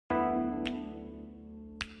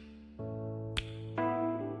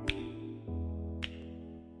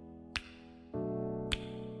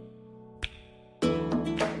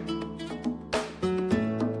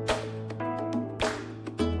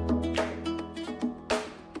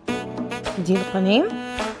دي القناة،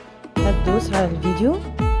 هتدوس على الفيديو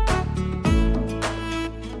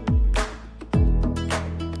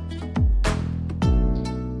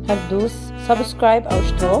هتدوس سبسكرايب او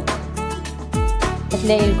اشتراك،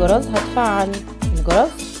 هتلاقي الجرس، هتفعل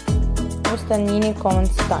الجرس، مستنيين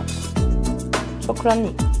الكومنتس بتاعتك. شكرا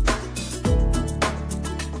ليك.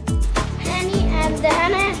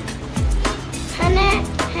 Hannah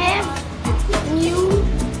have new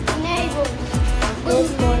neighbors. Good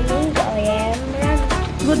morning, I am Rana.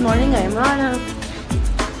 Good morning, I am Rana.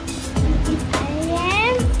 I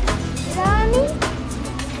am Rani.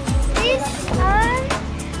 These are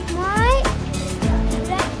my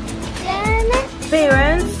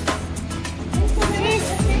parents.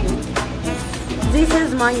 This is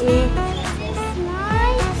my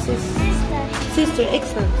sister.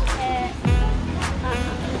 Excellent.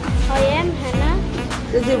 I am Hannah.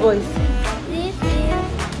 This is your voice. This is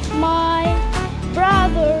my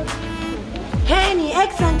brother. Henny,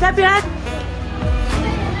 excellent. Clap your hands.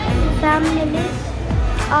 Families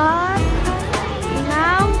are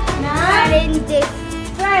now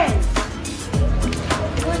friends.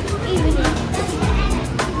 Good evening.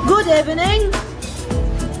 Good evening.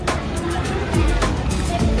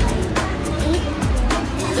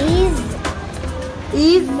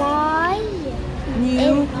 Is my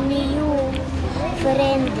new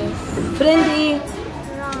friend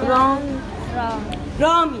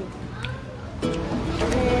Rami.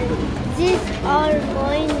 These are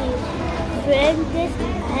my new friends,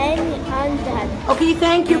 Henny and Hannah. Okay,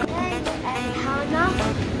 thank you. And Hannah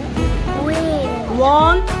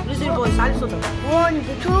want. Raise your voice. علي صوتك. Want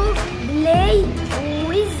to play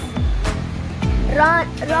with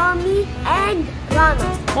Rami and Rana.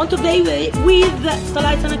 Want to play with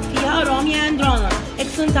طلعت سمك فيها رامي and Rana.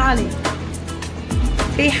 Excellent. علي.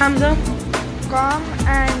 في حمزة. Come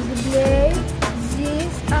and play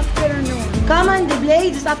this afternoon. Come and play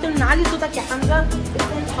this afternoon. علي صوتك يا حمزة.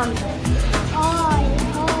 Excellent حمزة.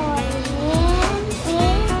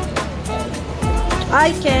 I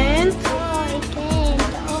can't.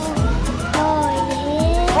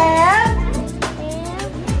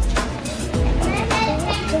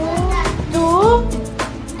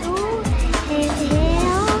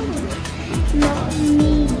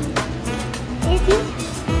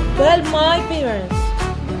 Help my parents.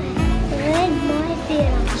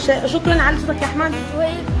 شكرا على صوتك يا احمد.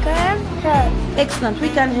 We can help. Excellent. We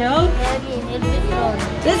can help.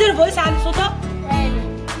 Raise your voice على صوتك.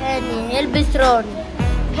 Henny helps Ronnie.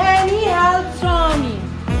 Henny helps Ronnie.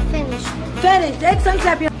 Finish. Excellent.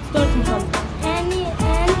 Clap your hands. Start from Henny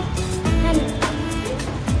and Hannah.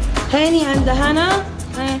 Henny and Hannah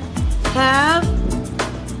have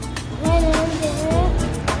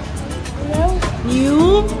new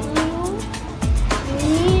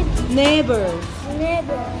neighbors.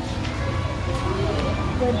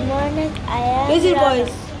 Good morning, I am Raise your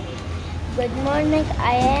voice. Good morning,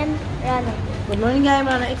 I am Rana. Good morning, I am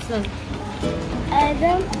Rana. Excellent.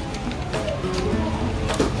 Adam.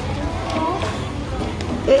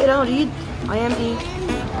 اقرا read. I am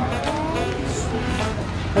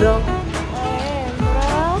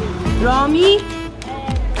Rami.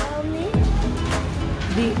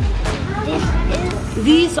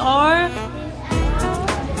 These are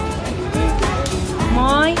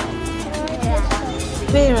my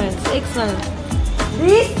parents. Excellent.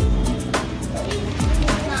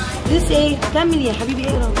 This ايه؟ كمل يا حبيبي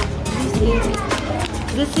اقرا.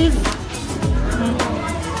 This is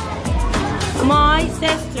my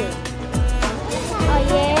sister. I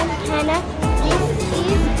am Hannah. This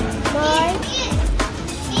is my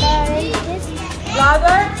parents.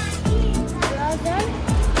 Brother.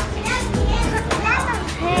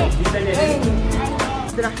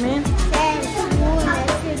 Abdurrahman.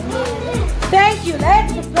 Thank you.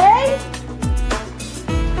 Let's play.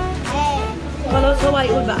 خلاص هو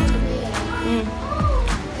هيقول بقى.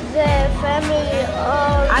 The family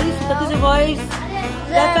are علي صوتك. Raise your voice.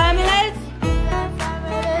 The families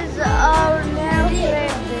are now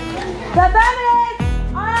friends. The families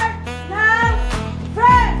are now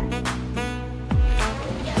friends.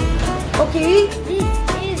 Okay. This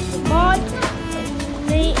is my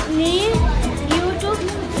new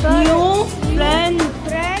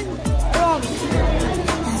friend Romy.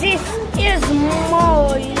 This is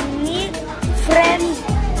my new friend.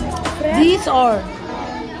 These are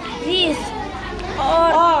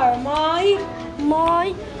my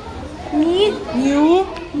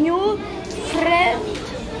new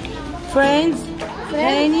friends.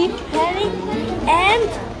 Henny and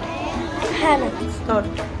Hannah. Start.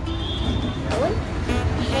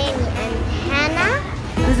 Henny and Hannah.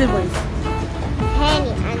 This is your voice.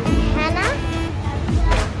 Henny and Hannah.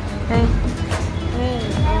 Hey.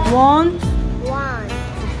 Want.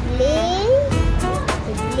 Play.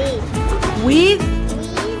 With.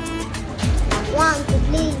 Want to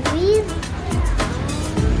play with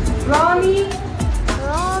Rami.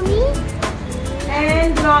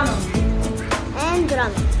 And Ronald.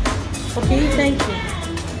 Okay, thank you.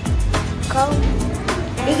 Come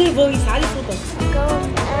Raise your voice. علي صوتك.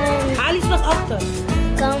 علي صوتك أكتر.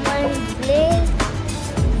 Come and play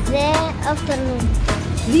this afternoon.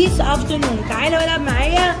 This afternoon. تعالى والعب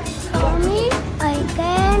معايا. Mommy, I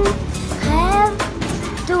can have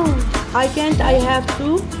to I can't. I have to.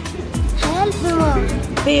 help mom.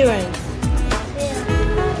 Parents.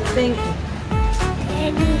 Thank you.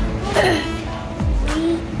 We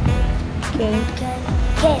Can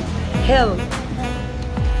can help.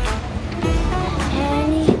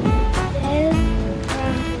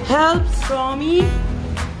 Helps Rami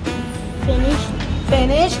finish.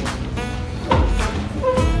 finish.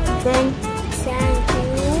 Thank Thank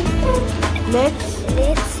you. Let's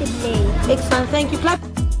Let's play. excellent. Thank you. Clap.